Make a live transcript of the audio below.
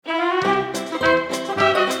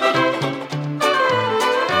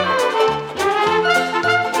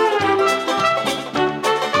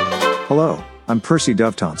I'm Percy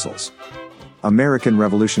Dovetonsils. American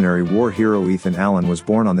Revolutionary War hero Ethan Allen was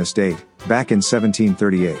born on this date, back in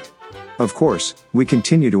 1738. Of course, we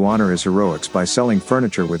continue to honor his heroics by selling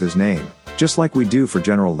furniture with his name, just like we do for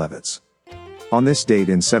General Levitz. On this date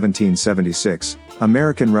in 1776,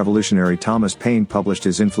 American revolutionary Thomas Paine published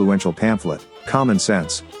his influential pamphlet, Common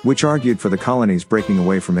Sense, which argued for the colonies breaking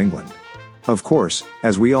away from England. Of course,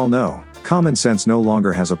 as we all know, common sense no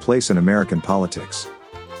longer has a place in American politics.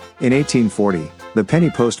 In 1840, the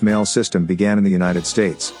penny post mail system began in the United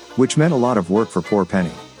States, which meant a lot of work for poor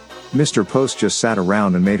Penny. Mr. Post just sat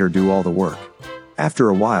around and made her do all the work. After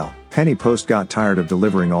a while, Penny Post got tired of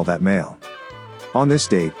delivering all that mail. On this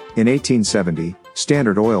date, in 1870,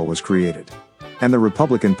 Standard Oil was created. And the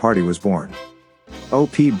Republican Party was born.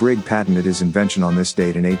 O.P. Brigg patented his invention on this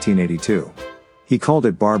date in 1882. He called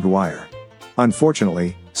it barbed wire.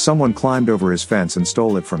 Unfortunately, someone climbed over his fence and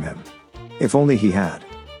stole it from him. If only he had.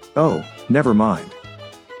 Oh, never mind.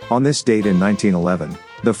 On this date in 1911,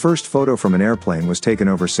 the first photo from an airplane was taken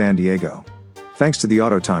over San Diego. Thanks to the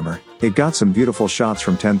autotimer, it got some beautiful shots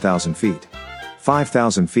from 10,000 feet,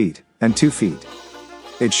 5,000 feet, and 2 feet.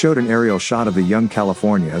 It showed an aerial shot of the young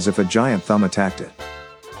California as if a giant thumb attacked it.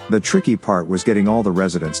 The tricky part was getting all the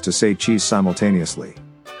residents to say cheese simultaneously.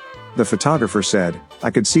 The photographer said,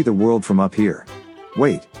 "I could see the world from up here."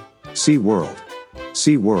 Wait. See world.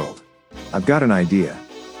 See world. I've got an idea.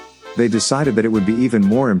 They decided that it would be even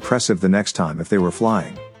more impressive the next time if they were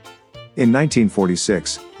flying. In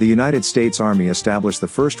 1946, the United States Army established the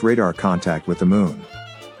first radar contact with the moon.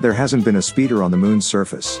 There hasn't been a speeder on the moon's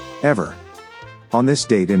surface, ever. On this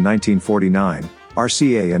date in 1949,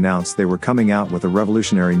 RCA announced they were coming out with a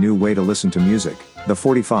revolutionary new way to listen to music, the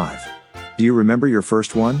 45. Do you remember your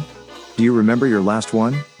first one? Do you remember your last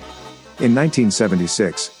one? In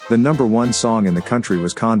 1976, the #1 song in the country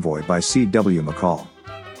was Convoy by C.W. McCall.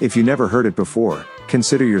 If you never heard it before,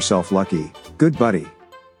 consider yourself lucky, good buddy.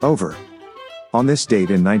 Over. On this date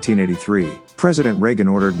in 1983, President Reagan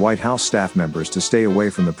ordered White House staff members to stay away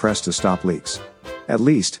from the press to stop leaks. At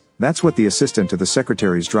least, that's what the assistant to the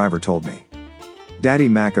secretary's driver told me. Daddy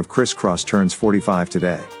Mac of Criss Cross turns 45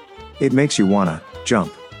 today. It makes you wanna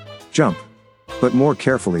jump. Jump. But more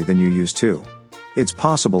carefully than you used to. It's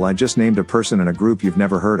possible I just named a person in a group you've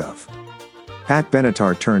never heard of. Pat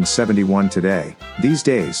Benatar turns 71 today. These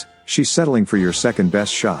days, she's settling for your second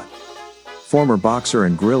best shot. Former boxer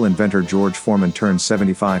and grill inventor George Foreman turns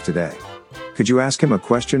 75 today. Could you ask him a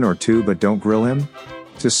question or two but don't grill him?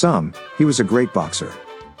 To some, he was a great boxer.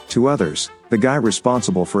 To others, the guy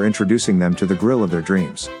responsible for introducing them to the grill of their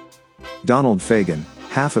dreams. Donald Fagen,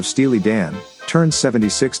 half of Steely Dan, turns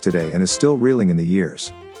 76 today and is still reeling in the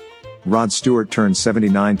years. Rod Stewart turns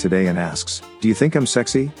 79 today and asks, "Do you think I'm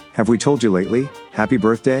sexy? Have we told you lately? Happy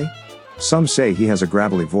birthday?" Some say he has a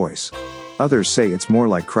gravelly voice. Others say it's more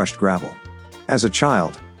like crushed gravel. As a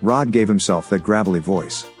child, Rod gave himself that gravelly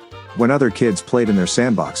voice. When other kids played in their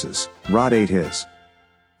sandboxes, Rod ate his.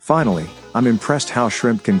 Finally, I'm impressed how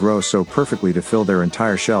shrimp can grow so perfectly to fill their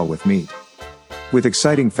entire shell with meat. With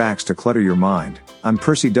exciting facts to clutter your mind, I'm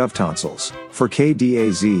Percy Dovetonsils, for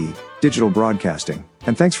KDAZ, Digital Broadcasting,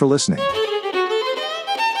 and thanks for listening.